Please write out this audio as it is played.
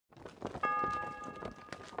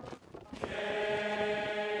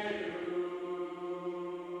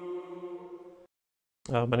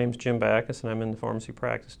My name is Jim Backus, and I'm in the pharmacy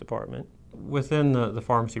practice department. Within the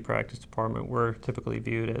pharmacy practice department, we're typically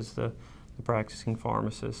viewed as the practicing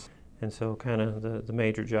pharmacists. And so kind of the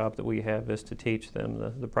major job that we have is to teach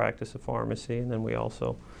them the practice of pharmacy, and then we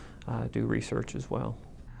also do research as well.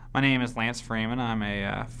 My name is Lance Freeman. I'm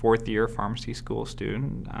a fourth-year pharmacy school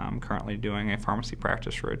student. I'm currently doing a pharmacy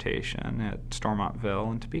practice rotation at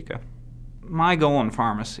Stormontville and Topeka. My goal in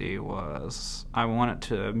pharmacy was I wanted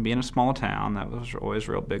to be in a small town. That was always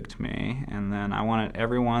real big to me. And then I wanted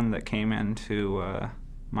everyone that came into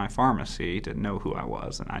my pharmacy to know who I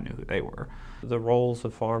was, and I knew who they were. The roles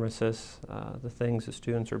of pharmacists, the things that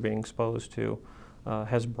students are being exposed to,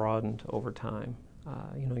 has broadened over time.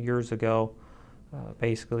 Years ago,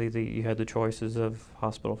 basically you had the choices of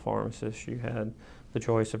hospital pharmacists, you had the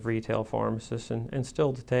choice of retail pharmacists, and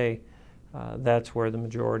still today that's where the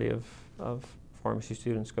majority of pharmacy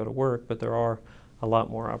students go to work, but there are a lot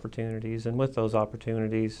more opportunities, and with those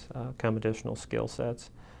opportunities come additional skill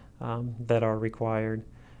sets that are required.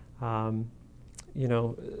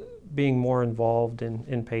 Being more involved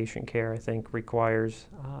in patient care, I think, requires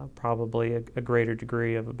probably a greater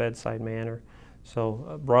degree of a bedside manner.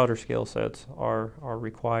 So broader skill sets are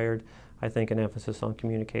required. I think an emphasis on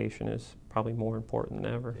communication is probably more important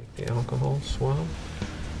than ever. Take the alcohol swab.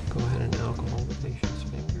 Go ahead and alcohol the patient's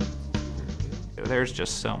finger. There's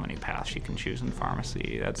just so many paths you can choose in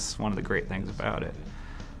pharmacy. That's one of the great things about it.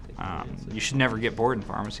 You should never get bored in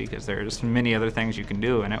pharmacy because there's many other things you can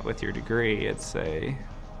do in it with your degree. It's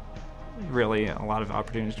really a lot of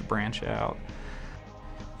opportunities to branch out.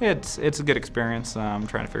 It's a good experience trying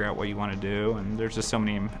to figure out what you want to do, and there's just so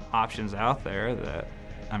many options out there that,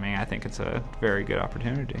 I think it's a very good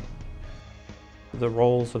opportunity. The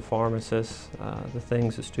roles of pharmacists, the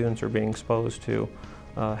things that students are being exposed to,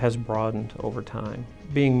 has broadened over time.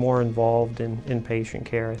 Being more involved in patient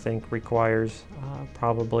care, I think, requires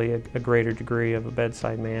probably a greater degree of a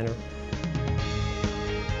bedside manner.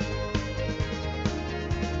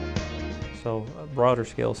 So broader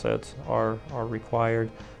skill sets are required.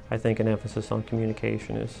 I think an emphasis on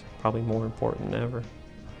communication is probably more important than ever.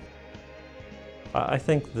 I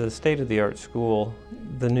think the state-of-the-art school,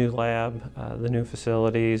 the new lab, the new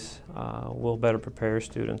facilities will better prepare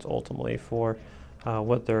students ultimately for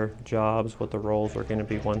what their jobs, what their roles are going to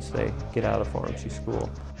be once they get out of pharmacy school.